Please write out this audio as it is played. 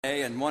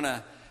And want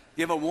to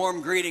give a warm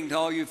greeting to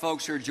all you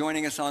folks who are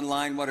joining us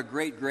online. What a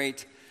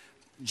great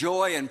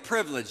joy and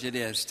privilege it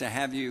is to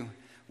have you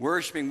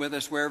worshiping with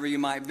us wherever you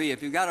might be.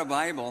 If you've got a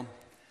Bible,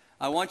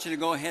 I want you to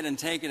go ahead and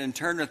take it and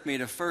turn with me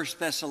to 1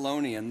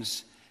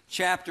 Thessalonians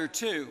chapter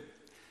 2.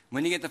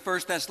 When you get to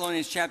 1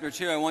 Thessalonians chapter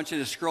 2, I want you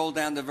to scroll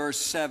down to verse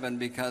 7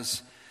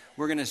 because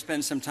we're going to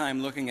spend some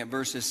time looking at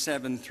verses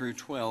 7 through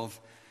 12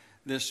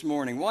 this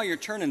morning. While you're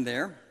turning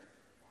there,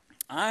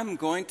 I'm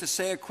going to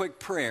say a quick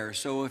prayer,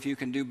 so if you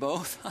can do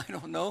both, I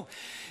don't know.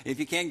 If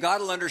you can, God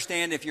will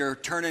understand if you're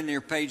turning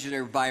your page of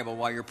your Bible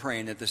while you're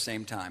praying at the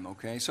same time,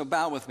 okay? So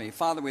bow with me.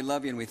 Father, we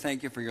love you and we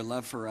thank you for your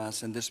love for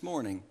us. And this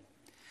morning,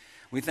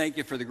 we thank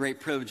you for the great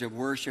privilege of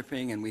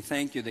worshiping, and we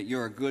thank you that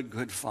you're a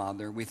good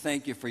Father. We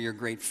thank you for your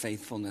great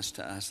faithfulness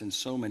to us in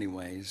so many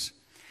ways.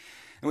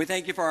 And we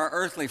thank you for our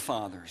earthly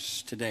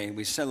fathers today.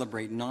 We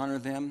celebrate and honor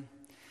them.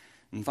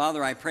 And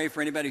Father, I pray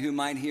for anybody who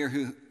might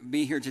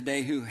be here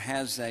today who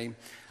has a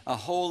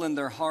hole in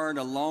their heart,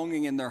 a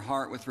longing in their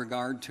heart with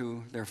regard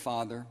to their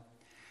father.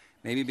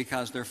 Maybe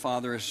because their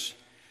father is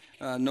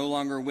no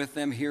longer with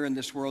them here in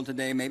this world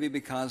today. Maybe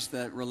because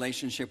that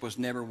relationship was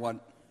never what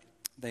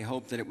they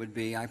hoped that it would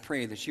be. I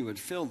pray that you would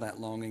fill that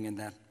longing and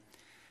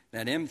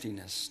that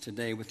emptiness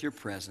today with your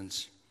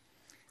presence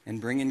and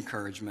bring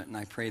encouragement. And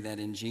I pray that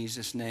in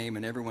Jesus' name.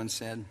 And everyone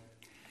said,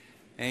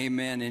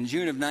 amen. In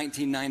June of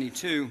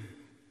 1992,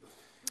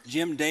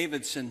 Jim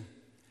Davidson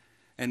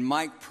and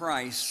Mike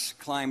Price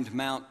climbed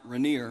Mount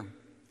Rainier.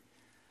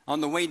 On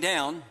the way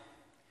down,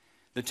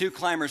 the two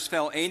climbers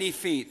fell 80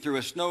 feet through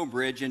a snow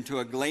bridge into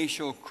a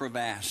glacial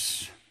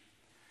crevasse,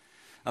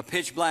 a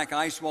pitch-black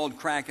ice-walled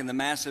crack in the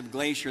massive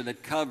glacier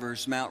that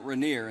covers Mount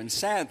Rainier. And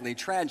sadly,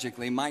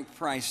 tragically, Mike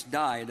Price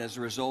died as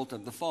a result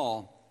of the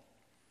fall.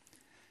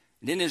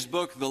 And in his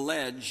book, The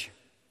Ledge,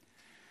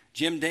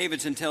 Jim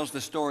Davidson tells the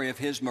story of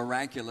his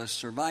miraculous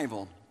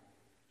survival.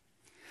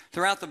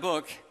 Throughout the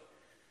book,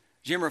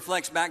 Jim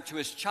reflects back to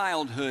his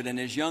childhood and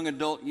his young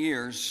adult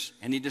years,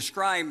 and he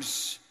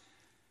describes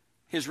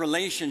his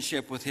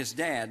relationship with his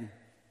dad.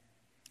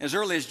 As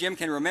early as Jim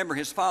can remember,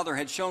 his father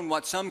had shown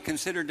what some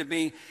considered to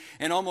be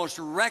an almost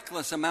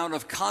reckless amount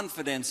of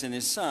confidence in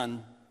his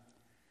son.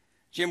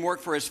 Jim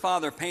worked for his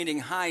father painting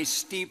high,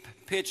 steep,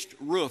 pitched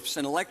roofs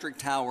and electric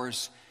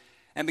towers,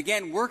 and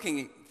began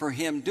working for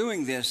him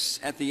doing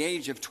this at the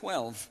age of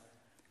 12.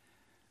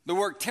 The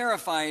work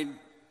terrified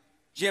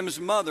Jim's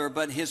mother,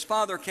 but his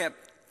father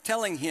kept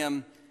telling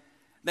him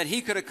that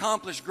he could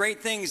accomplish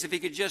great things if he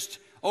could just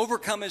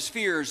overcome his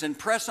fears and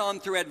press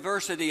on through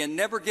adversity and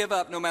never give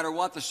up no matter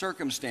what the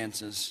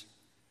circumstances.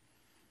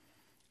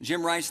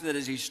 Jim writes that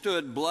as he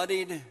stood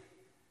bloodied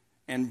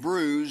and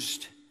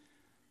bruised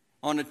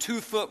on a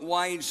 2-foot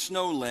wide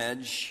snow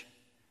ledge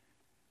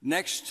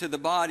next to the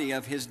body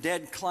of his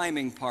dead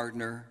climbing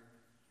partner,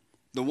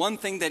 the one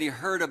thing that he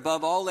heard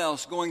above all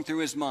else going through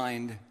his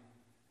mind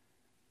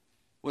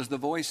was the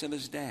voice of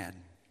his dad.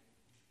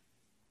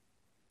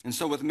 And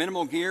so with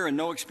minimal gear and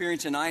no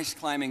experience in ice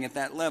climbing at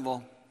that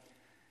level,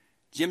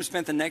 Jim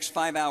spent the next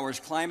 5 hours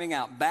climbing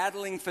out,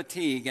 battling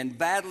fatigue and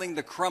battling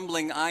the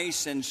crumbling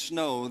ice and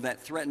snow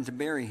that threatened to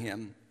bury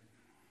him.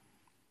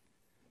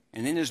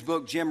 And in his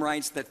book, Jim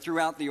writes that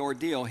throughout the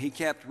ordeal, he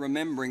kept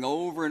remembering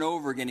over and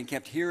over again, he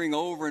kept hearing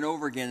over and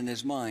over again in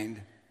his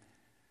mind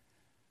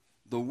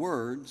the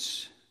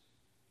words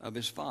of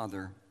his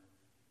father.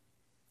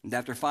 And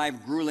after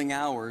 5 grueling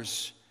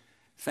hours,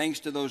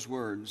 thanks to those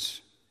words,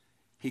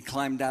 he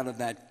climbed out of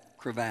that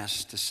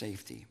crevasse to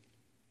safety.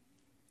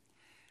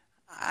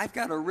 I've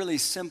got a really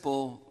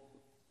simple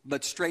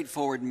but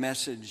straightforward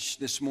message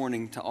this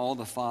morning to all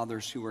the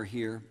fathers who are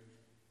here.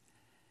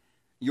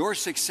 Your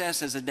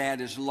success as a dad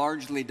is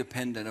largely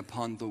dependent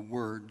upon the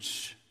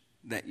words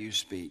that you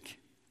speak.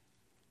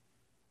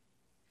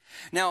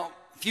 Now,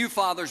 few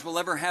fathers will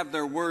ever have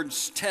their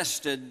words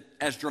tested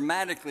as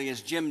dramatically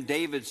as Jim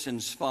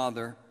Davidson's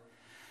father.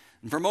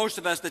 And for most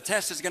of us, the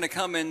test is going to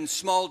come in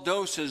small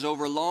doses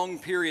over long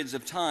periods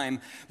of time.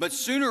 But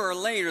sooner or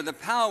later, the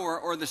power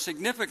or the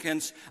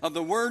significance of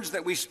the words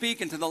that we speak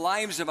into the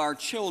lives of our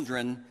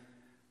children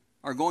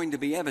are going to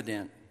be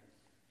evident.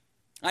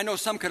 I know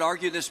some could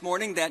argue this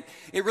morning that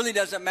it really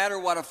doesn't matter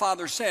what a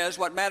father says.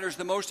 What matters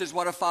the most is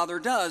what a father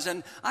does.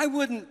 And I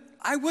wouldn't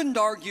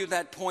argue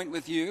that point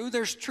with you.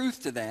 There's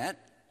truth to that.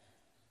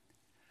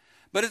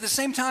 But at the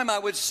same time, I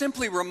would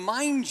simply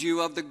remind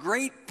you of the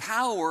great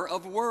power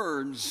of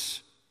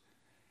words.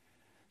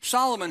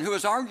 Solomon, who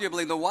is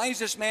arguably the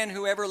wisest man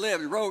who ever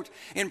lived, wrote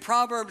in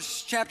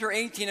Proverbs chapter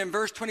 18 and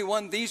verse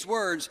 21 these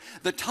words,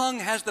 "The tongue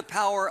has the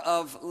power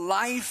of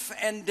life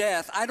and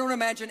death." I don't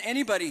imagine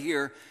anybody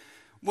here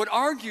would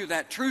argue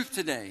that truth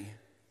today.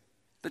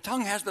 The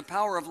tongue has the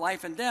power of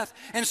life and death.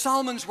 And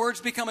Solomon's words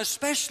become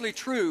especially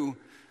true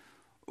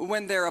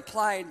when they're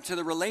applied to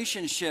the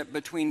relationship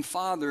between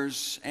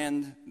fathers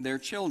and their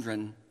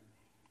children.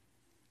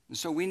 And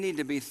so we need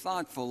to be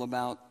thoughtful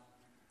about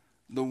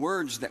the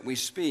words that we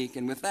speak.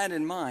 And with that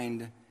in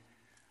mind,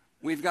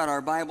 we've got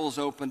our Bibles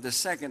open to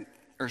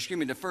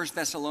to 1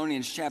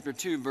 Thessalonians chapter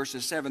 2,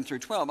 verses 7 through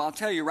 12. I'll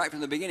tell you right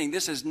from the beginning,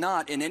 this is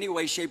not in any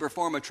way, shape, or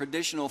form a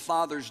traditional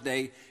Father's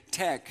Day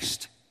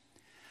text.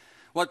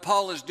 What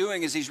Paul is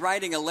doing is he's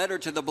writing a letter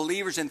to the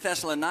believers in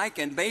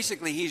Thessalonica, and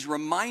basically he's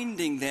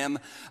reminding them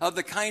of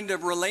the kind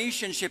of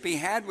relationship he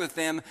had with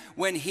them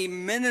when he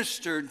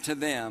ministered to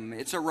them.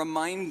 It's a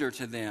reminder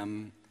to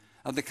them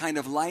of the kind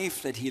of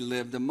life that he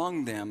lived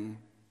among them.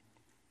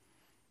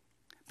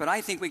 But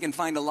I think we can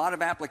find a lot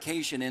of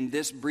application in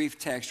this brief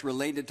text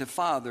related to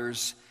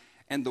fathers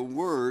and the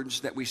words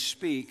that we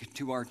speak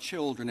to our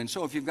children. And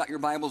so if you've got your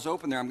Bibles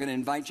open there, I'm going to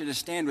invite you to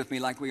stand with me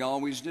like we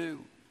always do.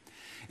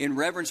 In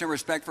reverence and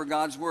respect for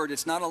God's Word.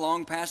 It's not a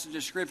long passage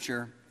of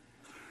Scripture,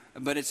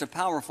 but it's a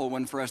powerful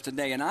one for us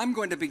today. And I'm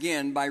going to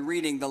begin by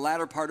reading the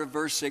latter part of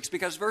verse 6,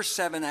 because verse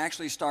 7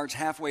 actually starts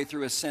halfway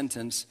through a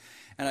sentence,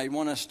 and I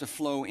want us to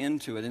flow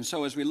into it. And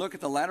so as we look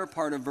at the latter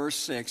part of verse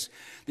 6,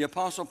 the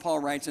Apostle Paul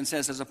writes and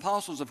says, "As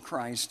apostles of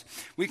Christ,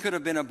 we could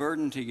have been a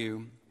burden to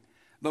you,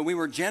 but we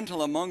were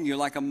gentle among you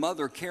like a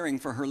mother caring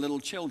for her little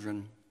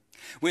children.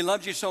 We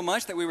loved you so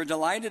much that we were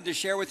delighted to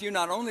share with you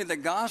not only the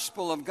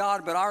gospel of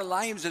God, but our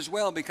lives as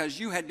well, because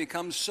you had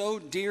become so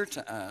dear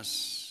to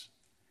us.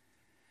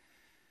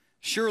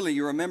 Surely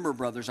you remember,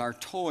 brothers, our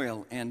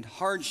toil and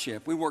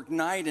hardship. We worked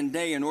night and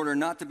day in order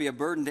not to be a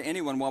burden to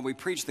anyone while we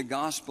preached the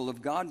gospel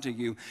of God to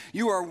you.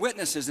 You are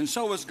witnesses, and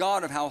so is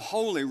God, of how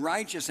holy,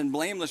 righteous, and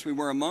blameless we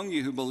were among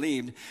you who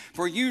believed.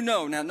 For you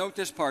know," now note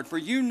this part, "for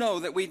you know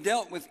that we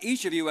dealt with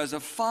each of you as a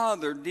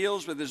father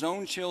deals with his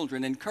own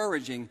children,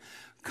 encouraging,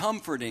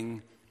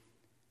 comforting,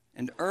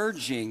 and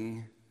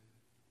urging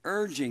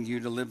you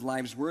to live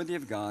lives worthy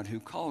of God who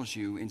calls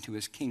you into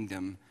his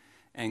kingdom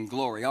and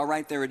glory." All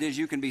right, there it is.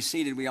 You can be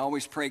seated. We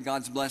always pray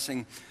God's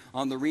blessing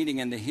on the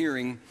reading and the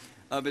hearing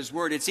of his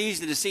word. It's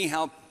easy to see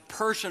how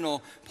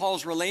personal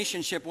Paul's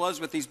relationship was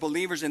with these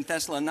believers in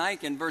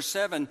Thessalonica. In verse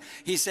 7,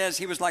 he says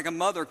he was like a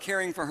mother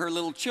caring for her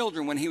little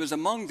children when he was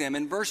among them.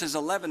 In verses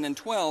 11 and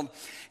 12,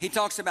 he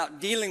talks about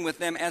dealing with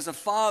them as a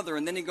father,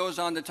 and then he goes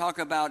on to talk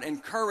about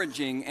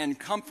encouraging and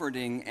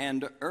comforting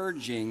and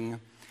urging.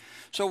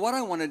 So what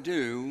I want to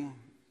do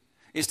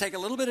is take a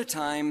little bit of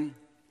time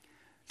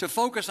to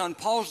focus on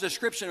Paul's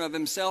description of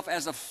himself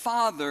as a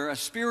father, a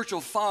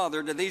spiritual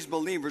father to these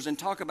believers, and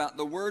talk about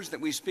the words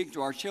that we speak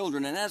to our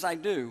children. And as I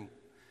do,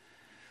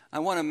 I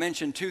want to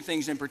mention two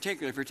things in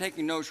particular. If you're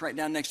taking notes, write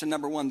down next to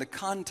number one, the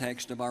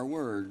context of our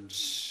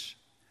words.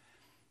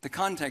 The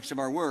context of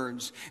our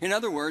words. In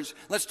other words,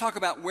 let's talk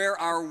about where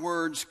our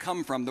words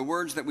come from, the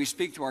words that we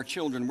speak to our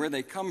children, where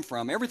they come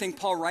from. Everything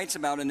Paul writes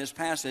about in this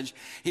passage,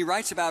 he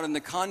writes about in the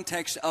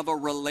context of a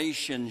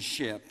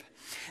relationship.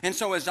 And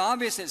so as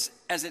obvious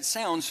as it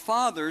sounds,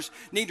 fathers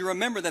need to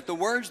remember that the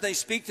words they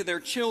speak to their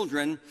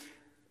children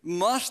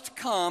must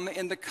come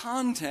in the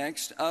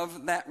context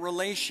of that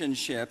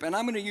relationship. And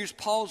I'm going to use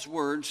Paul's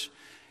words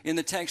in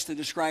the text to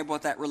describe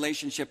what that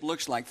relationship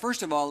looks like.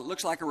 First of all, it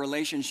looks like a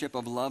relationship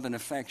of love and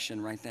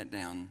affection. Write that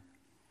down.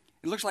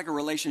 It looks like a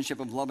relationship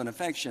of love and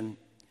affection.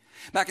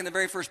 Back in the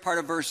very first part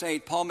of verse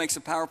 8, Paul makes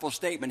a powerful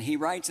statement. He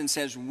writes and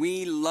says,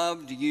 "We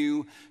loved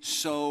you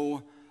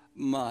so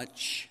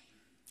much."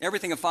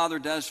 Everything a father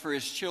does for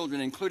his children,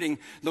 including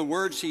the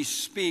words he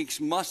speaks,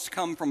 must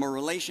come from a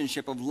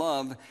relationship of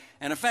love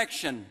and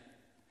affection.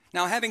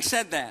 Now, having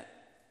said that,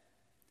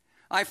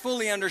 I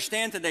fully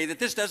understand today that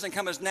this doesn't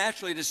come as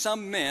naturally to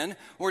some men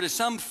or to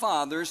some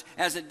fathers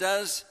as it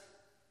does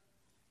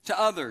to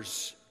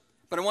others.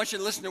 But I want you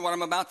to listen to what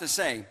I'm about to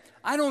say.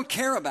 I don't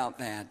care about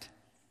that.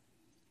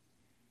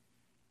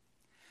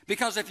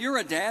 Because if you're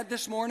a dad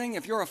this morning,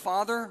 if you're a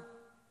father,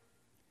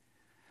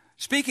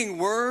 speaking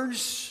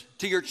words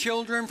to your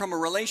children from a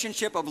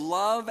relationship of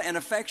love and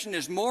affection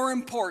is more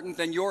important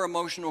than your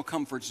emotional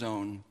comfort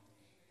zone.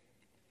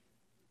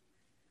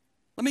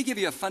 Let me give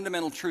you a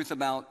fundamental truth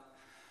about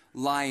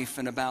life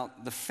and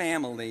about the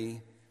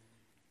family.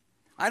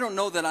 I don't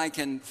know that I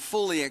can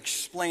fully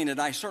explain it.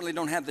 I certainly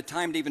don't have the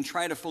time to even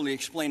try to fully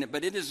explain it,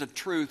 but it is a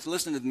truth.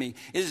 Listen to me.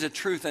 It is a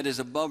truth that is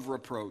above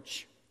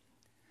reproach.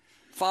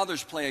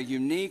 Fathers play a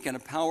unique and a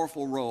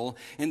powerful role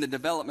in the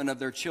development of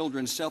their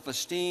children's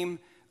self-esteem,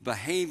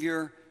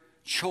 behavior,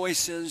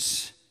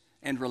 choices,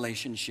 and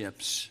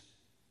relationships.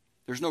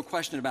 There's no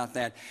question about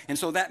that. And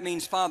so that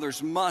means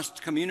fathers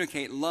must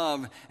communicate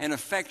love and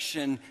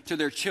affection to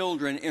their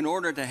children in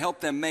order to help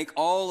them make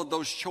all of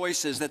those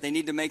choices that they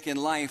need to make in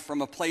life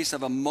from a place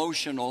of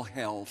emotional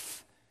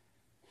health.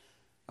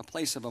 A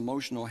place of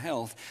emotional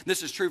health.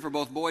 This is true for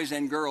both boys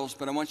and girls,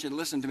 but I want you to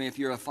listen to me if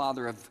you're a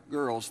father of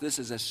girls. This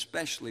is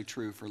especially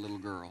true for little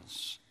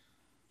girls.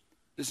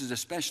 This is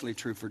especially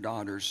true for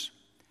daughters.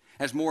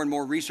 As more and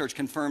more research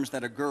confirms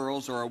that a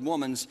girl's or a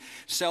woman's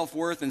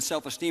self-worth and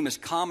self-esteem is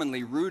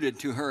commonly rooted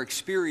to her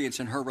experience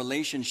and her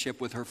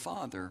relationship with her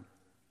father.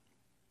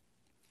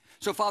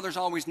 So fathers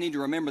always need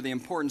to remember the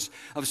importance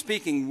of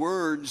speaking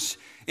words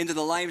into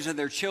the lives of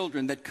their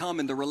children that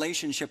come in the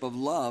relationship of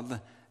love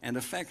and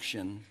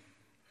affection.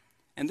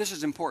 And this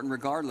is important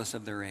regardless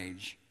of their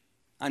age.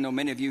 I know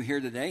many of you here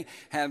today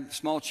have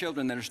small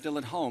children that are still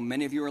at home.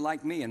 Many of you are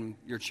like me, and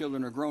your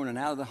children are grown and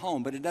out of the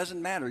home, but it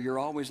doesn't matter. You're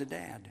always a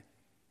dad,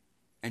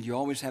 and you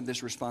always have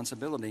this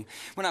responsibility.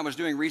 When I was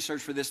doing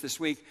research for this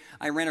week,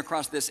 I ran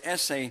across this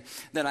essay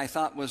that I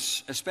thought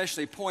was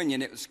especially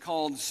poignant. It was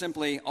called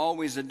simply,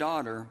 Always a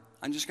Daughter.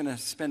 I'm just going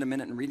to spend a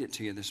minute and read it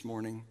to you this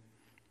morning.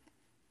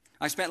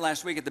 I spent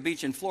last week at the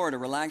beach in Florida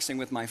relaxing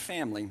with my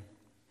family.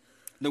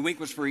 The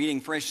week was for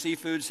eating fresh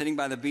seafood, sitting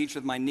by the beach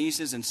with my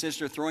nieces and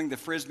sister, throwing the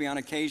Frisbee on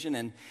occasion,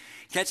 and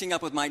catching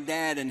up with my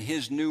dad and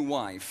his new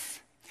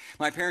wife.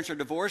 My parents are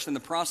divorced, and the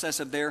process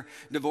of their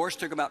divorce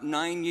took about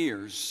 9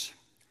 years.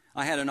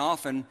 I had an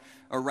often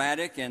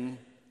erratic and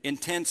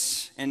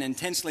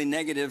intensely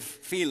negative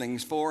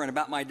feelings for and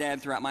about my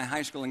dad throughout my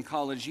high school and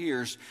college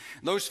years.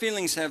 Those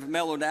feelings have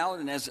mellowed out,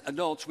 and as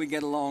adults, we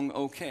get along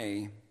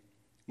okay.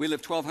 We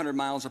live 1,200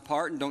 miles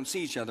apart and don't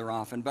see each other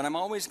often, but I'm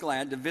always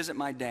glad to visit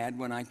my dad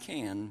when I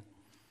can.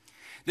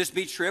 This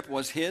beach trip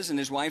was his and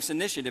his wife's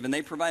initiative, and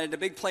they provided a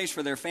big place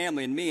for their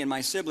family and me and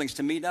my siblings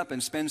to meet up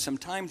and spend some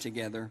time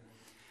together.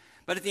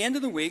 But at the end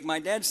of the week, my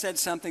dad said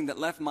something that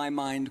left my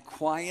mind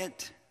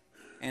quiet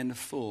and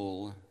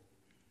full.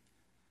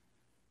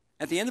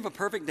 At the end of a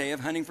perfect day of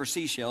hunting for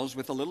seashells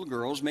with the little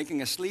girls,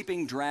 making a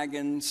sleeping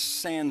dragon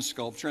sand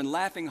sculpture, and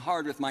laughing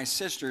hard with my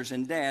sisters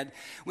and dad,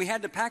 we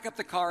had to pack up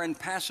the car and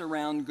pass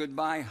around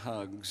goodbye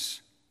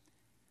hugs.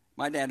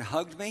 My dad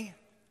hugged me,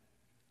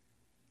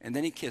 and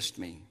then he kissed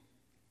me.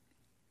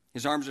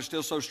 His arms are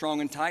still so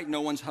strong and tight,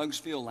 no one's hugs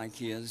feel like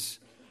his.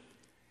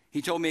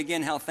 He told me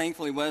again how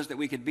thankful he was that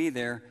we could be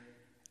there,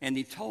 and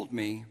he told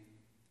me,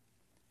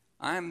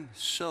 I'm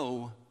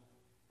so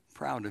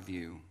proud of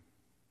you.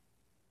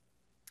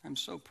 I'm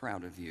so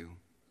proud of you.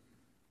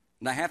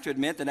 And I have to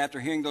admit that after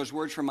hearing those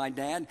words from my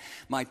dad,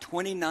 my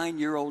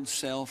 29-year-old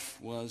self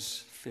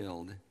was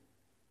filled.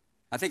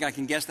 I think I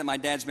can guess that my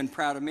dad's been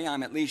proud of me.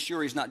 I'm at least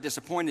sure he's not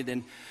disappointed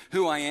in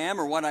who I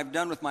am or what I've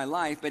done with my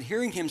life. But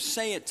hearing him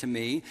say it to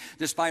me,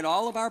 despite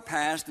all of our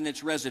past and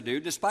its residue,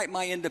 despite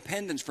my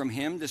independence from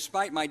him,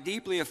 despite my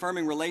deeply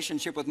affirming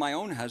relationship with my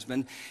own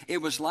husband,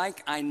 it was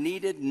like I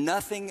needed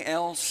nothing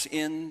else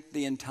in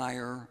the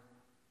entire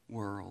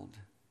world.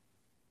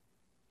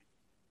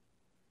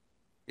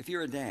 If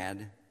you're a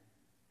dad,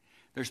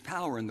 there's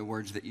power in the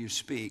words that you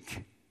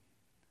speak.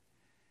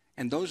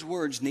 And those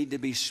words need to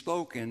be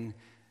spoken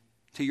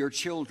to your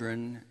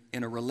children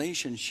in a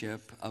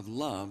relationship of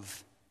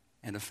love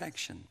and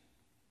affection.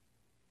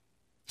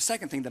 The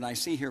second thing that I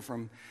see here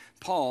from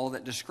Paul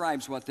that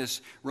describes what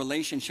this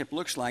relationship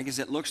looks like is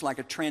it looks like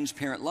a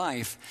transparent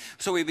life.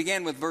 So we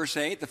began with verse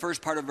 8, the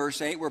first part of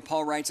verse 8, where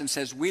Paul writes and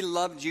says, we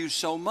loved you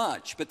so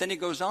much. But then he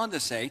goes on to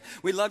say,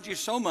 we loved you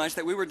so much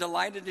that we were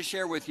delighted to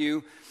share with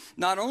you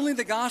not only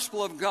the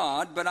gospel of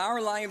God, but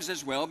our lives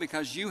as well,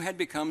 because you had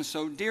become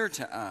so dear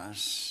to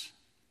us.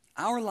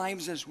 Our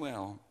lives as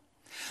well.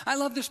 I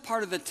love this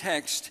part of the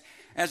text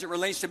as it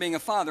relates to being a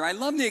father. I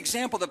love the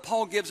example that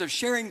Paul gives of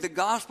sharing the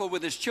gospel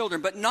with his children,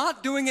 but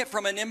not doing it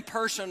from an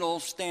impersonal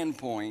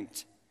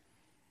standpoint.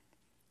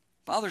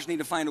 Fathers need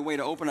to find a way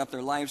to open up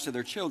their lives to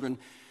their children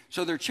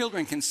so their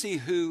children can see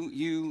who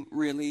you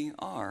really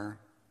are.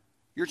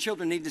 Your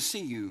children need to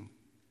see you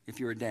if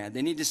you're a dad.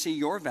 They need to see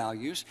your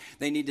values.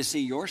 They need to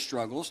see your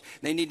struggles.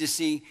 They need to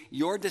see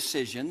your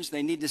decisions.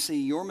 They need to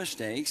see your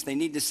mistakes. They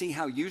need to see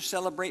how you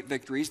celebrate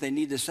victories. They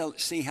need to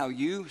see how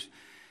you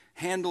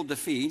handle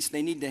defeats.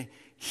 They need to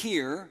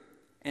hear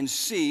and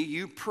see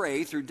you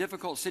pray through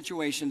difficult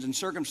situations and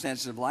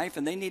circumstances of life,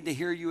 and they need to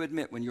hear you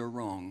admit when you're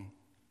wrong.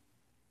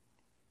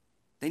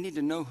 They need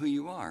to know who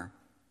you are.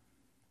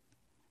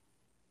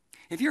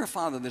 If you're a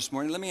father this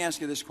morning, let me ask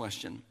you this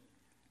question.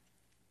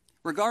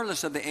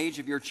 Regardless of the age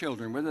of your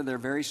children, whether they're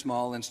very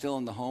small and still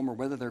in the home or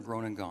whether they're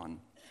grown and gone,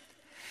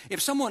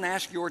 if someone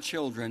asked your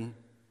children,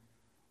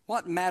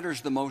 what matters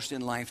the most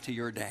in life to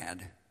your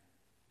dad,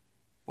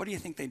 what do you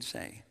think they'd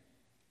say?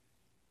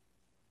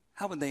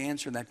 How would they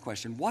answer that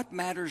question? What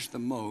matters the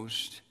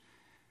most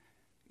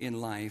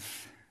in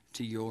life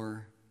to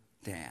your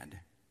dad?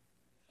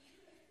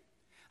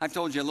 I've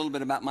told you a little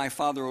bit about my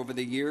father over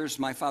the years.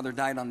 My father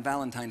died on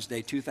Valentine's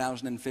Day,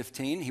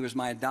 2015. He was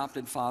my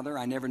adopted father.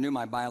 I never knew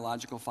my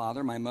biological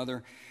father. My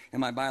mother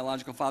and my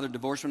biological father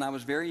divorced when I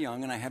was very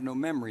young, and I have no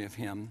memory of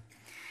him.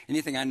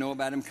 Anything I know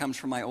about him comes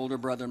from my older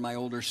brother and my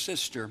older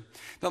sister.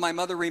 But my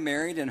mother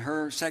remarried, and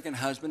her second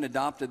husband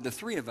adopted the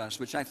three of us,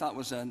 which I thought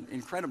was an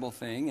incredible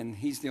thing, and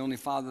he's the only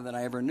father that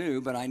I ever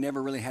knew, but I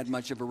never really had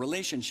much of a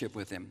relationship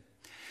with him.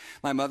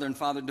 My mother and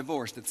father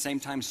divorced at the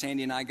same time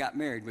Sandy and I got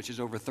married, which is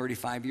over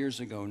 35 years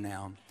ago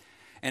now.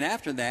 And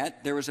after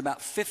that, there was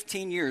about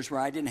 15 years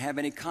where I didn't have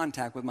any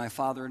contact with my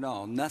father at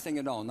all. Nothing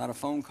at all. Not a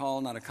phone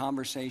call, not a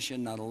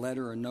conversation, not a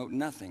letter or note,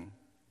 nothing.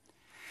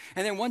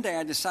 And then one day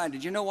I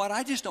decided, you know what?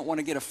 I just don't want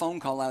to get a phone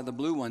call out of the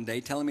blue one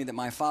day telling me that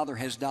my father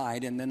has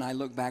died, and then I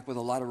look back with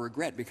a lot of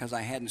regret because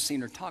I hadn't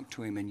seen or talked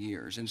to him in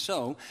years. And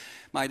so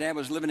my dad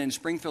was living in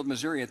Springfield,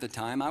 Missouri at the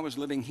time. I was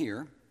living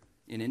here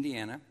in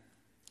Indiana.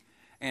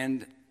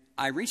 And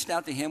I reached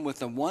out to him with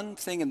the one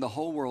thing in the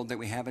whole world that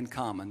we have in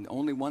common,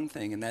 only one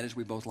thing, and that is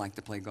we both like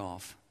to play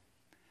golf.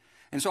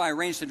 And so I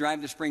arranged to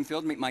drive to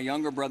Springfield, meet my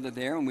younger brother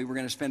there, and we were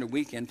going to spend a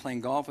weekend playing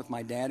golf with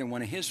my dad and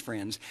one of his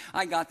friends.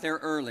 I got there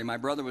early. My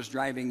brother was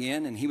driving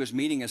in, and he was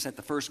meeting us at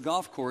the first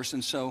golf course,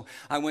 and so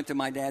I went to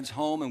my dad's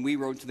home, and we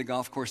rode to the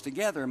golf course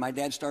together, and my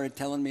dad started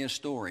telling me a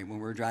story when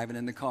we were driving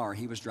in the car.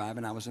 He was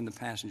driving, I was in the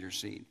passenger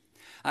seat.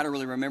 I don't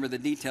really remember the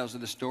details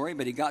of the story,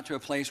 but he got to a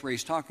place where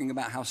he's talking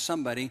about how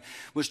somebody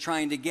was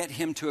trying to get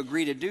him to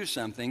agree to do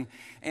something,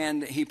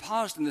 and he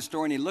paused in the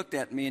story, and he looked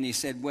at me, and he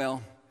said,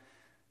 "Well,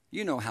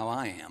 you know how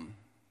I am."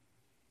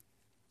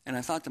 And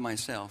I thought to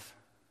myself,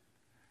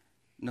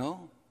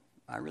 no,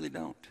 I really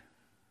don't.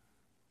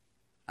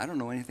 I don't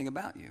know anything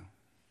about you.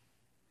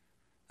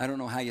 I don't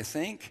know how you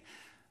think.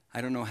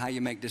 I don't know how you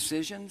make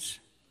decisions.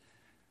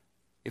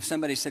 If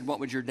somebody said,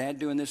 "What would your dad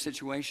do in this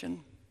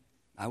situation?"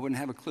 I wouldn't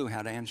have a clue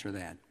how to answer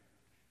that.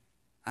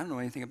 I don't know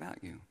anything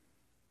about you.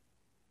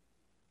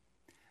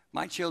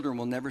 My children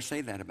will never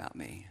say that about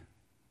me.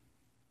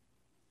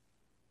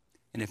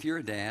 And if you're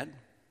a dad,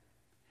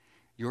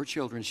 your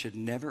children should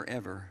never,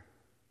 ever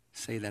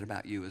say that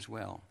about you as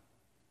well.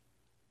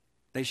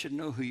 They should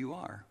know who you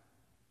are.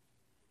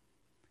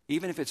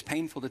 Even if it's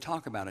painful to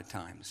talk about at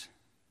times,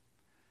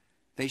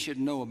 they should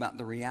know about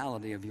the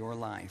reality of your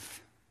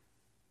life.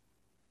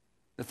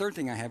 The third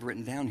thing I have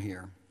written down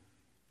here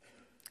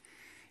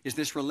is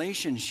this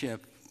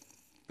relationship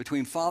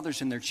between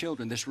fathers and their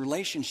children, this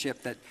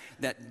relationship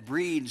that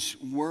breeds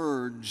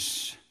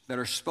words that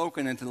are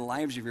spoken into the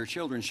lives of your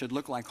children should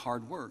look like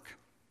hard work.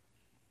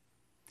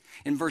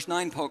 In verse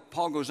 9,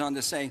 Paul goes on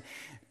to say,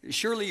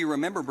 "Surely you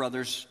remember,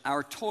 brothers,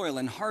 our toil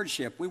and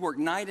hardship. We work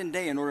night and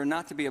day in order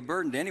not to be a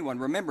burden to anyone."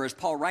 Remember, as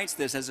Paul writes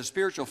this as a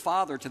spiritual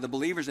father to the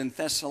believers in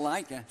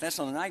Thessalonica,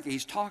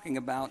 he's talking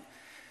about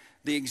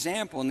the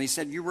example, and he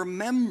said, you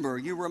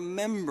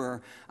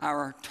remember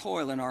our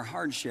toil and our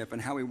hardship and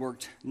how we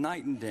worked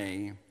night and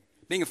day.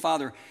 Being a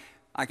father,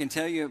 I can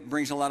tell you, it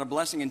brings a lot of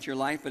blessing into your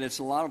life, but it's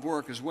a lot of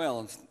work as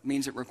well. It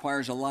means it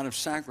requires a lot of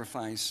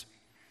sacrifice.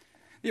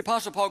 The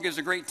Apostle Paul gives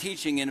a great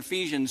teaching in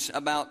Ephesians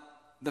about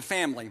the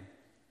family.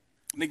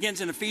 It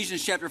begins in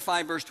Ephesians chapter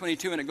 5, verse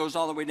 22, and it goes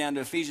all the way down to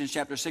Ephesians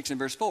chapter 6 and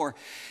verse 4.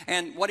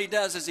 And what he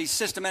does is he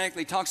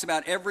systematically talks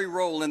about every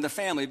role in the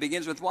family. He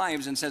begins with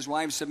wives and says,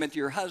 "Wives, submit to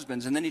your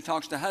husbands." And then he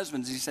talks to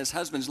husbands. He says,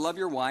 "Husbands, love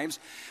your wives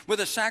with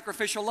a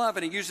sacrificial love."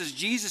 And he uses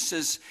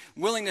Jesus'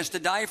 willingness to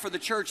die for the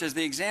church as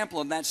the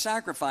example of that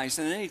sacrifice.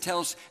 And then he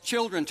tells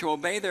children to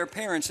obey their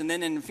parents. And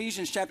then in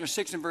Ephesians chapter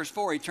 6 and verse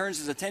 4, he turns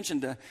his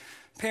attention to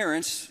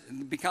parents.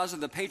 Because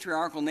of the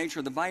patriarchal nature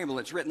of the Bible,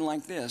 it's written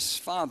like this: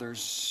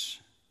 "Fathers,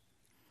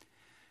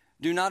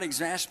 do not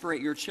exasperate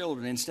your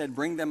children. Instead,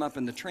 bring them up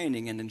in the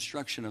training and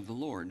instruction of the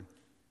Lord."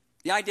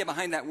 The idea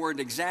behind that word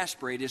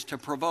exasperate is to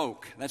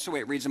provoke. That's the way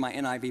it reads in my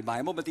NIV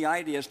Bible, but the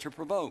idea is to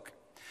provoke.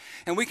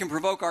 And we can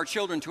provoke our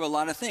children to a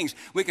lot of things.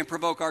 We can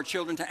provoke our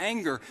children to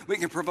anger. We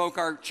can provoke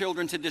our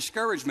children to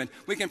discouragement.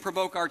 We can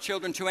provoke our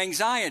children to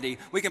anxiety.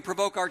 We can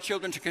provoke our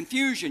children to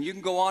confusion. You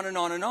can go on and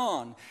on and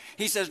on.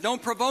 He says,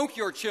 don't provoke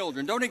your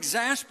children. Don't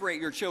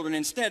exasperate your children.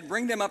 Instead,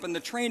 bring them up in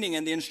the training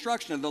and the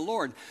instruction of the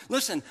Lord.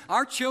 Listen,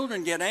 our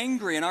children get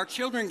angry and our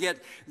children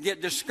get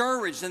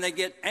discouraged and they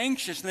get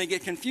anxious and they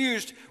get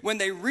confused when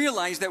they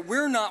realize that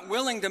we're not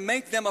willing to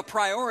make them a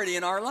priority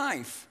in our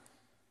life.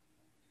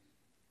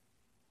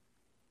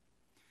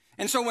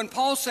 And so when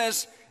Paul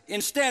says,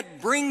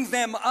 instead, bring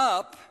them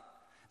up,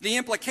 the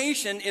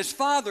implication is,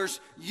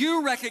 fathers,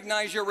 you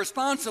recognize your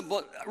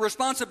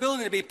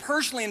responsibility to be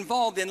personally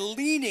involved in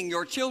leading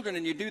your children,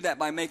 and you do that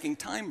by making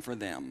time for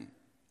them.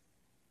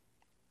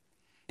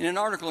 In an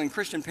article in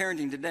Christian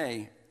Parenting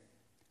Today,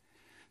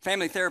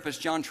 family therapist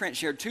John Trent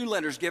shared 2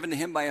 letters given to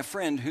him by a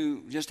friend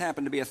who just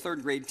happened to be a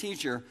 3rd grade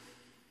teacher.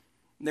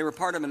 They were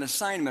part of an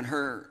assignment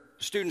her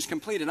students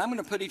completed. I'm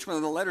going to put each one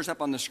of the letters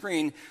up on the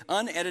screen,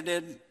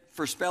 unedited,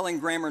 for spelling,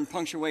 grammar, and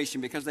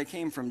punctuation, because they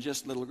came from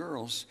just little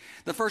girls.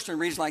 The first one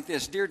reads like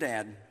this: "Dear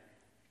Dad,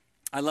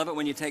 I love it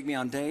when you take me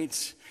on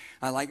dates.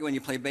 I like it when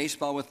you play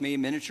baseball with me,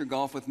 miniature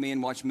golf with me,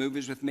 and watch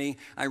movies with me.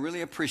 I really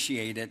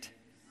appreciate it."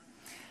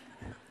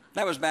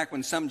 That was back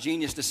when some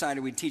genius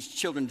decided we'd teach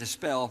children to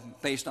spell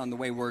based on the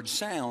way words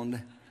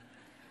sound.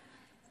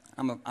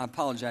 I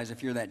apologize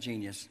if you're that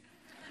genius.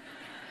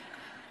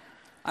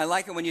 "I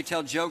like it when you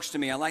tell jokes to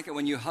me. I like it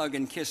when you hug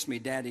and kiss me.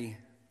 Daddy,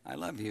 I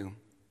love you."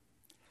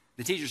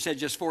 The teacher said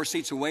just 4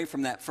 seats away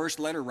from that first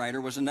letter writer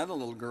was another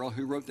little girl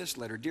who wrote this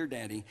letter: "Dear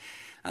Daddy,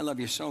 I love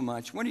you so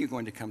much. When are you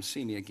going to come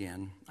see me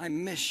again? I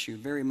miss you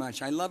very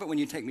much. I love it when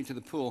you take me to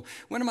the pool.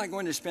 When am I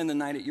going to spend the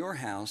night at your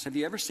house? Have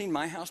you ever seen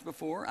my house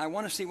before? I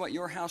want to see what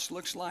your house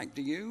looks like.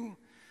 Do you?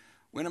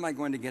 When am I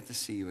going to get to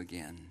see you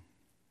again?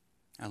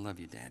 I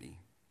love you, Daddy."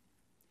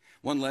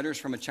 One letter is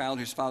from a child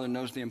whose father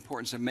knows the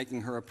importance of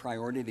making her a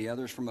priority. The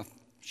other is from a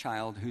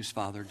child whose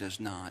father does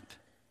not.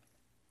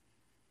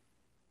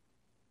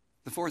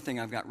 The fourth thing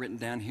I've got written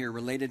down here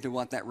related to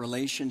what that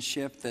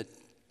relationship that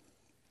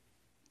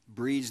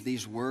breeds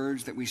these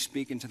words that we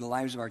speak into the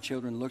lives of our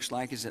children looks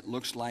like is it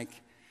looks like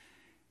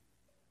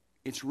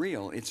It's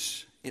real.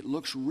 It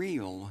looks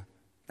real.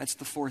 That's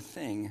the fourth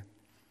thing.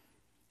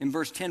 In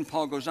verse 10,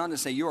 Paul goes on to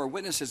say, you are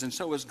witnesses, and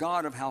so is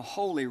God, of how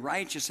holy,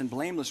 righteous, and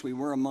blameless we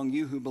were among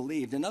you who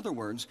believed. In other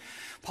words,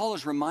 Paul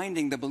is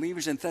reminding the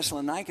believers in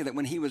Thessalonica that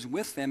when he was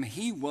with them,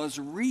 he was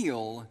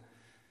real.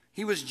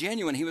 He was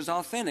genuine. He was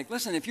authentic.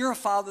 Listen, if you're a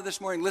father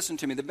this morning, listen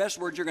to me. The best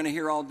words you're going to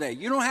hear all day.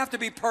 You don't have to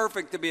be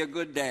perfect to be a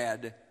good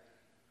dad,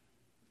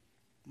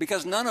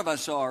 because none of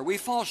us are. We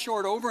fall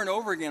short over and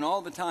over again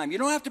all the time. You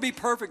don't have to be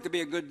perfect to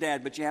be a good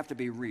dad, but you have to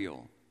be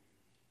real.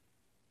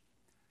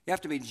 You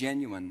have to be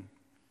genuine.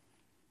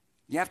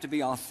 You have to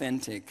be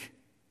authentic.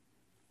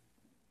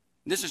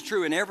 This is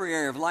true in every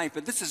area of life,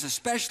 but this is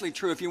especially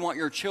true if you want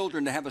your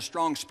children to have a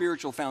strong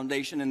spiritual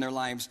foundation in their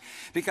lives.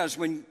 Because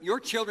when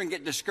your children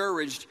get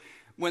discouraged,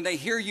 when they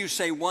hear you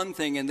say one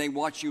thing and they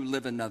watch you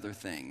live another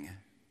thing.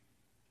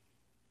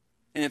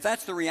 And if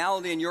that's the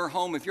reality in your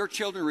home, if your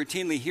children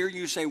routinely hear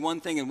you say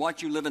one thing and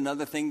watch you live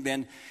another thing,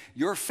 then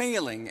you're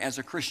failing as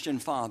a Christian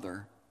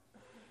father.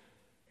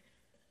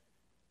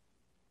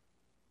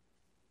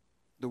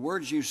 The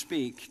words you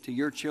speak to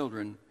your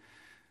children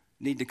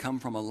need to come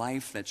from a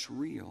life that's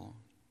real.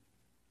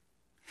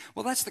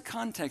 Well, that's the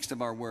context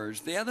of our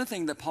words. The other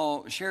thing that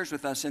Paul shares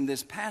with us in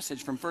this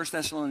passage from 1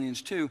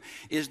 Thessalonians 2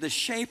 is the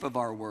shape of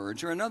our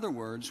words, or in other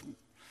words,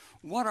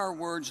 what our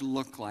words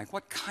look like,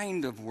 what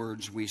kind of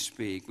words we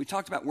speak. We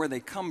talked about where they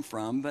come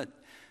from, but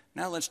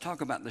now let's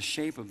talk about the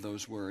shape of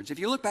those words. If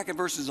you look back at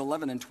verses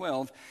 11 and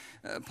 12,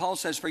 Paul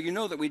says, for you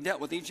know that we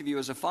dealt with each of you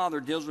as a father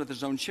deals with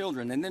his own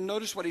children. And then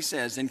notice what he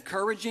says,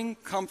 encouraging,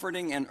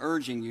 comforting, and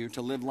urging you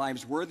to live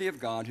lives worthy of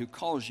God who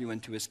calls you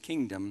into his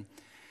kingdom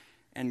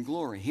and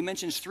glory. He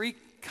mentions three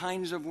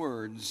kinds of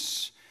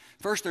words.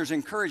 First, there's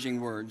encouraging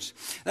words.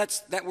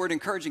 That word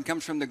encouraging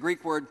comes from the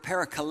Greek word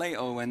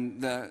parakaleo in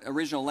the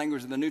original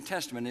language of the New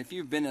Testament. If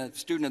you've been a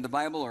student of the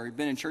Bible or you've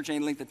been in church any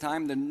length of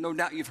time, then no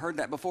doubt you've heard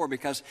that before,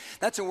 because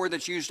that's a word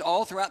that's used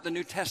all throughout the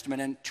New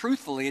Testament. And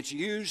truthfully, it's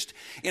used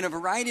in a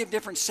variety of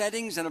different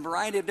settings and a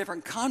variety of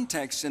different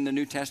contexts in the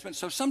New Testament.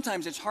 So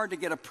sometimes it's hard to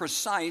get a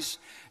precise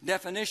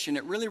definition.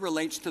 It really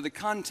relates to the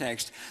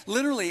context.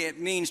 Literally, it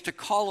means to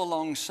call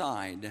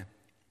alongside.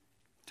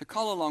 To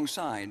call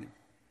alongside.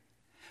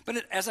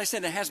 But as I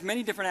said, it has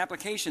many different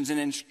applications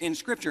in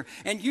Scripture.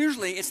 And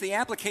usually it's the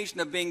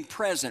application of being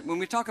present. When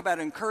we talk about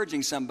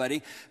encouraging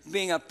somebody,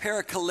 being a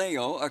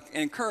parakaleo, an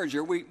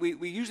encourager, we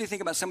usually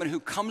think about somebody who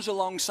comes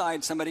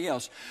alongside somebody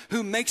else,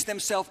 who makes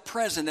themselves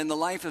present in the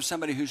life of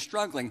somebody who's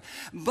struggling.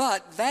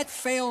 But that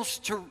fails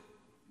to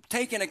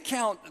take into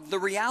account the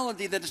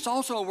reality that it's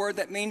also a word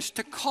that means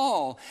to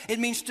call. It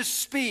means to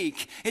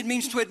speak. It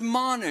means to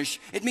admonish.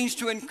 It means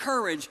to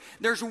encourage.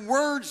 There's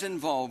words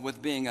involved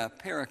with being a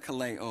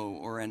parakaleo,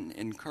 or an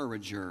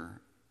encourager.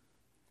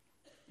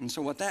 And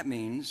so what that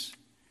means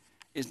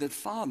is that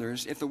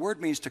fathers, if the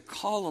word means to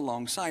call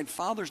alongside,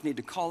 fathers need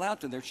to call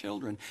out to their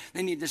children.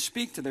 They need to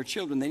speak to their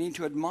children. They need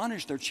to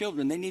admonish their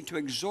children. They need to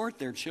exhort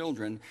their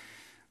children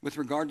with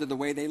regard to the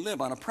way they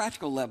live. On a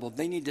practical level,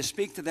 they need to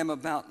speak to them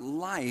about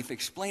life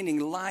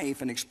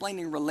and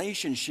explaining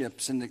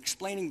relationships and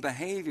explaining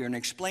behavior and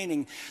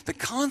explaining the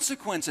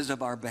consequences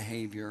of our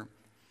behavior.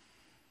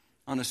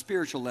 On a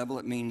spiritual level,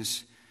 it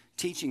means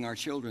teaching our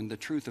children the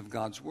truth of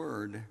God's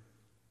word.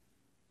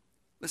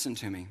 Listen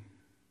to me.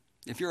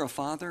 If you're a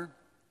father,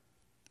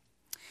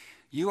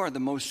 you are the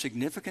most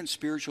significant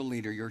spiritual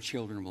leader your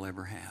children will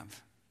ever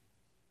have.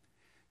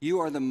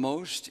 You are the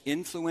most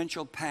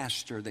influential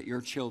pastor that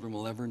your children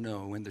will ever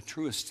know in the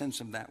truest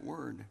sense of that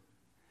word.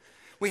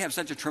 We have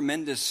such a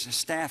tremendous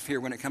staff here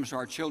when it comes to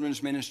our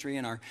children's ministry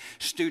and our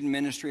student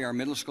ministry, our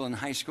middle school and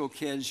high school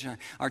kids.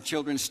 Our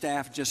children's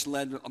staff just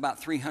led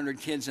about 300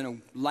 kids in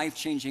a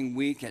life-changing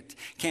week at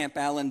Camp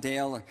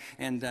Allendale.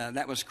 And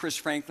that was Chris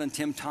Franklin,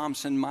 Tim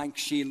Thompson, Mike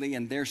Sheely,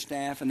 and their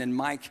staff. And then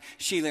Mike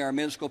Sheely, our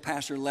middle school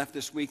pastor, left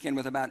this weekend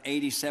with about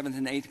 80 7th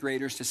and 8th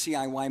graders to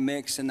CIY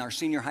Mix. And our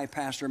senior high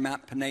pastor,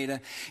 Matt Pineda,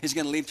 is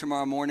going to leave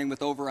tomorrow morning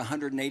with over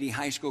 180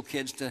 high school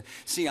kids to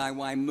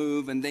CIY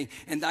Move.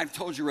 And I've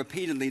told you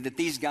repeatedly that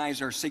these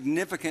guys are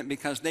significant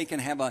because they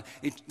can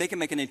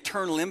make an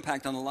eternal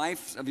impact on the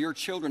life of your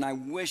children. I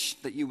wish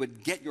that you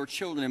would get your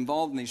children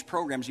involved in these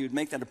programs. You would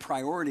make that a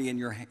priority in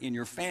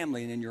your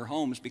family and in your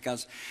homes,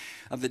 because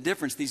of the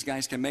difference these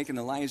guys can make in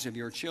the lives of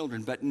your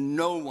children. But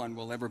no one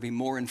will ever be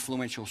more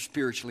influential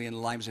spiritually in the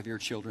lives of your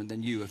children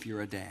than you if you're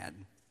a dad.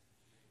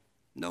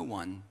 No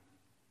one.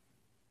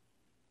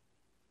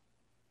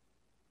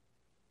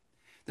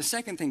 The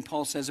second thing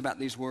Paul says about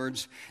these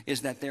words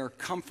is that they're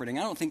comforting.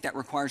 I don't think that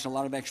requires a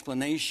lot of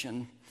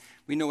explanation.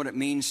 We know what it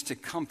means to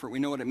comfort. We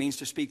know what it means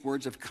to speak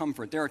words of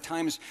comfort. There are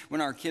times when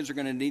our kids are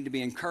going to need to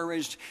be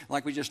encouraged,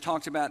 like we just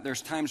talked about.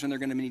 There's times when they're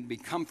going to need to be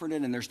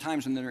comforted, and there's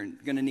times when they're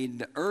going to need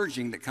the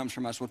urging that comes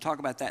from us. We'll talk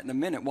about that in a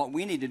minute. What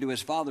we need to do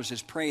as fathers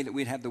is pray that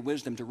we'd have the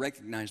wisdom to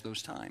recognize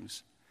those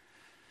times.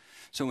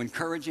 So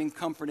encouraging,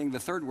 comforting. The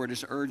third word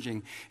is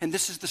urging. And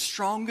this is the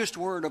strongest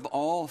word of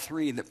all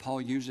three that Paul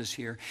uses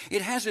here.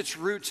 It has its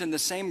roots in the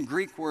same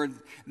Greek word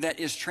that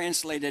is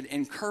translated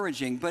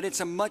encouraging, but it's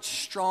a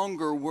much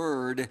stronger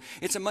word.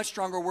 It's a much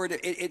stronger word.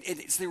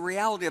 It's the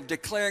reality of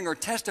declaring or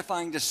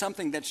testifying to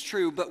something that's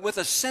true, but with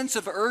a sense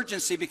of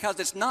urgency, because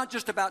it's not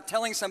just about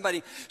telling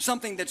somebody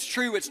something that's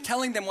true. It's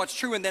telling them what's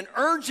true and then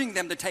urging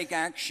them to take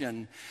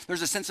action.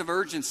 There's a sense of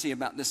urgency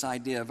about this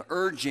idea of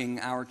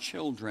urging our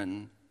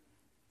children.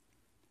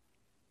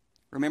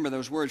 Remember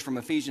those words from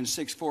Ephesians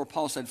 6:4.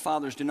 Paul said,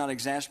 "Fathers, do not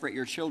exasperate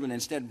your children.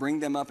 Instead, bring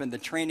them up in the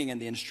training and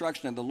the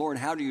instruction of the Lord."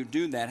 How do you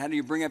do that? How do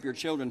you bring up your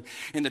children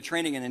in the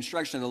training and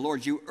instruction of the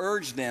Lord? You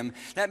urge them.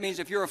 That means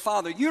if you're a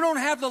father, you don't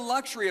have the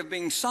luxury of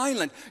being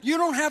silent. You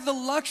don't have the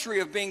luxury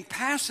of being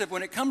passive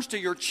when it comes to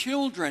your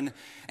children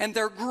and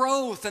their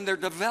growth and their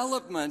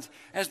development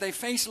as they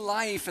face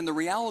life and the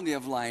reality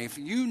of life.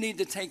 You need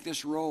to take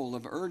this role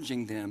of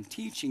urging them,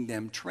 teaching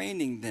them,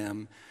 training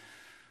them,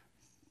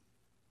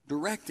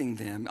 directing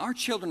them. Our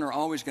children are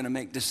always going to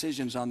make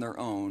decisions on their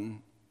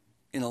own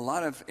in a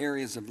lot of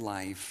areas of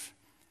life,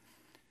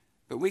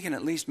 but we can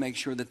at least make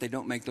sure that they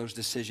don't make those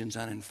decisions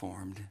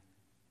uninformed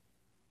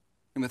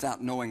and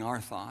without knowing our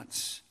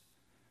thoughts,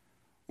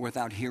 or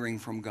without hearing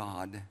from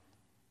God.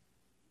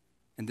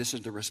 And this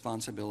is the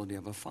responsibility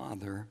of a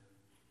father.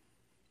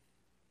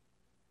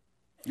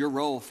 Your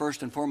role,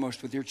 first and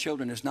foremost, with your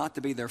children is not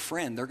to be their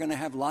friend. They're going to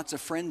have lots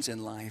of friends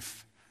in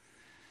life.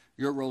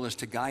 Your role is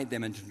to guide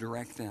them and to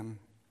direct them,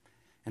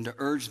 and to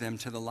urge them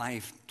to the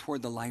life,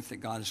 toward the life that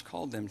God has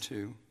called them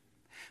to.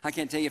 I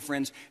can't tell you,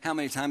 friends, how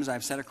many times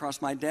I've sat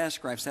across my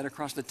desk or I've sat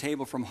across the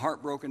table from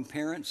heartbroken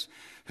parents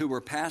who were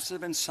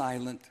passive and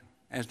silent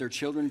as their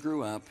children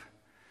grew up,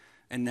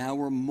 and now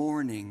were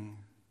mourning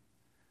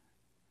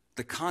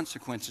the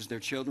consequences their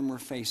children were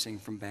facing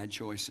from bad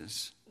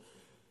choices.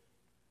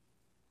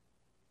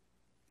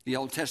 The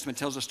Old Testament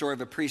tells a story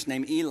of a priest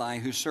named Eli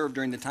who served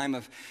during the time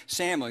of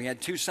Samuel. He had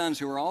two sons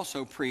who were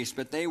also priests,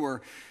 but they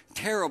were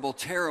terrible,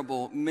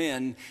 terrible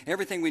men.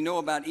 Everything we know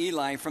about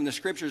Eli from the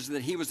scriptures is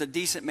that he was a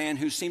decent man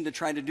who seemed to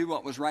try to do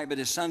what was right, but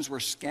his sons were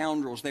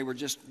scoundrels. They were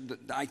just,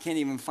 I can't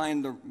even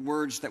find the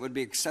words that would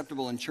be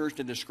acceptable in church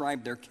to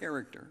describe their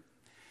character.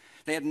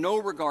 They had no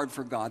regard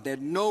for God. They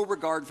had no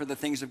regard for the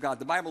things of God.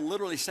 The Bible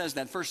literally says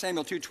that. 1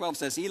 Samuel 2:12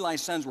 says,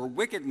 Eli's sons were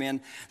wicked men.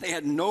 They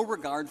had no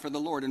regard for the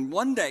Lord. And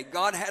one day,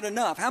 God had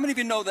enough. How many of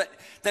you know that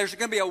there's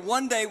going to be a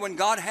one day when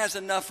God has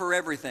enough for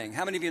everything?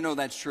 How many of you know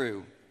that's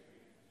true?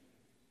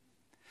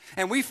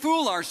 And we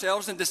fool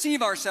ourselves and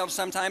deceive ourselves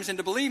sometimes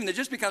into believing that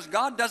just because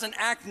God doesn't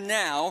act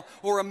now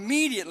or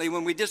immediately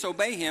when we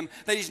disobey Him,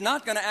 that He's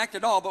not going to act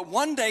at all. But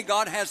one day,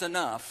 God has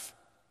enough.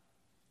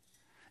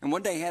 And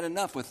one day, He had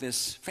enough with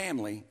this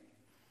family.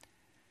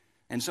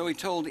 And so he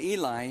told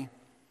Eli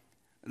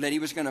that he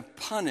was going to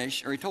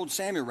punish, or he told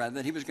Samuel rather,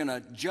 that he was going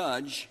to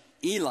judge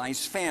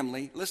Eli's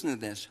family, listen to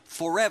this,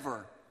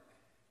 forever.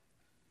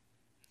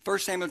 1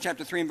 Samuel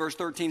chapter 3 and verse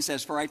 13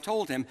 says, "For I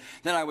told him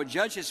that I would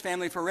judge his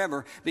family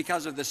forever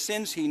because of the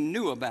sins he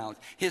knew about.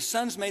 His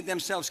sons made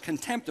themselves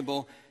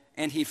contemptible,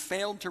 and he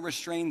failed to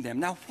restrain them."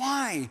 Now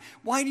why?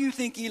 Why do you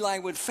think Eli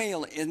would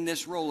fail in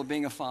this role of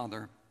being a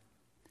father?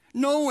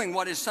 Knowing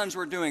what his sons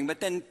were doing, but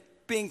then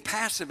being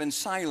passive and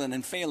silent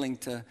and failing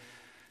to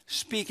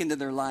speak into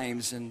their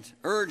lives and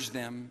urge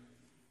them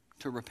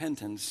to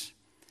repentance.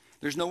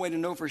 There's no way to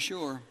know for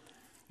sure.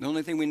 The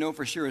only thing we know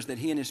for sure is that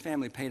he and his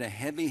family paid a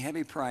heavy,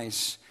 heavy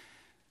price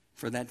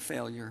for that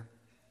failure.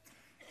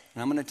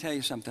 And I'm going to tell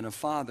you something. A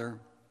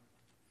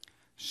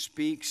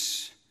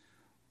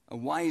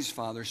wise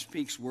father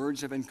speaks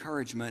words of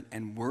encouragement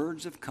and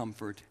words of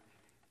comfort,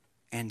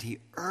 and he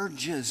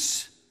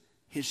urges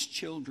his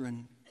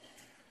children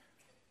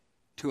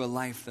to a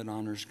life that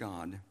honors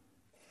God.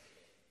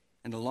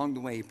 And along the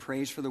way, he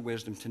prays for the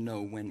wisdom to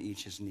know when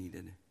each is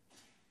needed.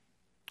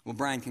 Well,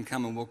 Brian can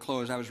come and we'll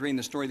close. I was reading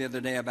the story the other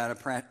day about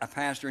a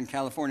pastor in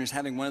California who's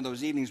having one of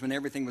those evenings when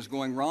everything was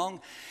going wrong.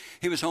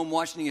 He was home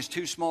watching his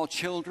two small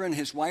children.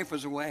 His wife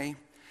was away.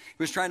 He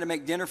was trying to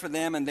make dinner for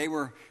them, and they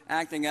were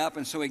acting up,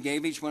 and so he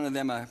gave each one of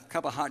them a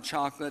cup of hot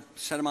chocolate,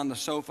 set them on the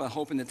sofa,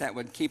 hoping that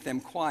would keep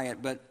them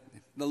quiet. But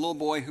the little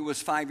boy, who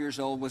was 5 years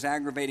old, was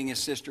aggravating his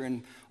sister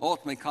and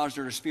ultimately caused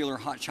her to spill her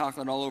hot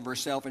chocolate all over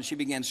herself, and she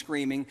began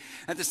screaming.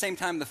 At the same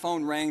time, the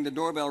phone rang, the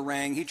doorbell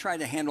rang. He tried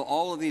to handle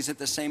all of these at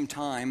the same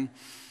time.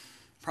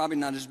 Probably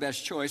not his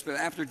best choice, but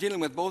after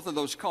dealing with both of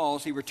those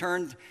calls, he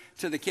returned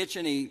to the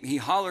kitchen. He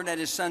hollered at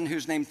his son,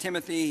 who's named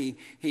Timothy.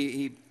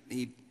 He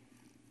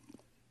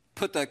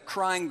put the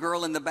crying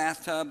girl in the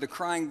bathtub, the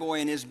crying boy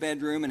in his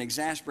bedroom, and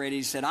exasperated,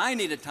 he said, "I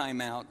need a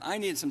timeout. I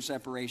need some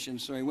separation."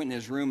 So he went in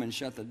his room and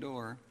shut the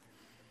door.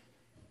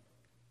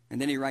 And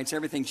then he writes,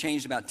 everything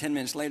changed about 10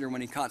 minutes later when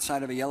he caught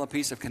sight of a yellow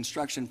piece of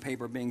construction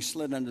paper being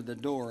slid under the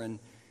door. And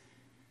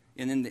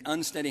in the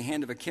unsteady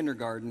hand of a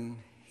kindergarten,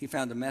 he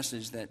found a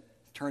message that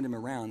turned him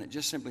around. It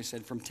just simply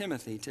said, "From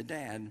Timothy to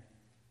Dad,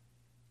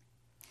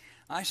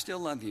 I still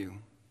love you,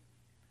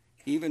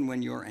 even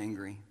when you're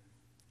angry."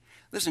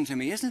 Listen to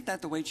me, isn't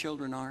that the way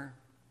children are?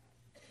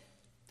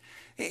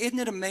 Isn't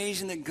it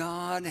amazing that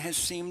God has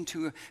seemed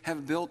to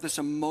have built this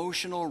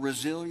emotional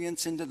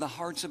resilience into the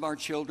hearts of our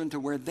children to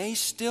where they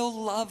still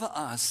love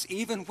us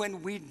even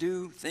when we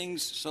do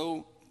things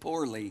so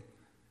poorly,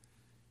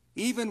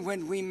 even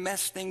when we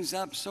mess things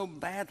up so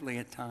badly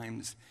at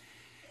times,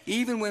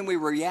 even when we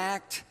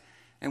react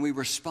and we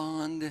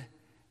respond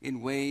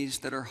in ways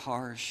that are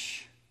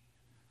harsh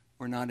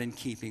or not in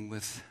keeping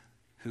with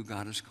who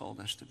God has called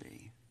us to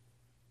be.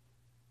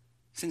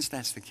 Since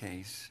that's the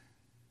case,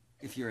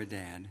 if you're a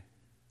dad,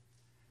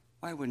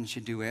 why wouldn't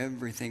you do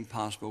everything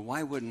possible?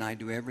 Why wouldn't I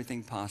do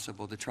everything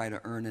possible to try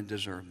to earn and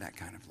deserve that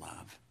kind of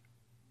love?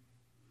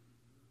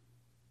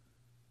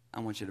 I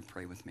want you to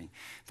pray with me.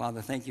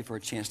 Father, thank you for a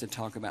chance to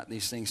talk about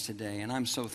these things today, and I'm so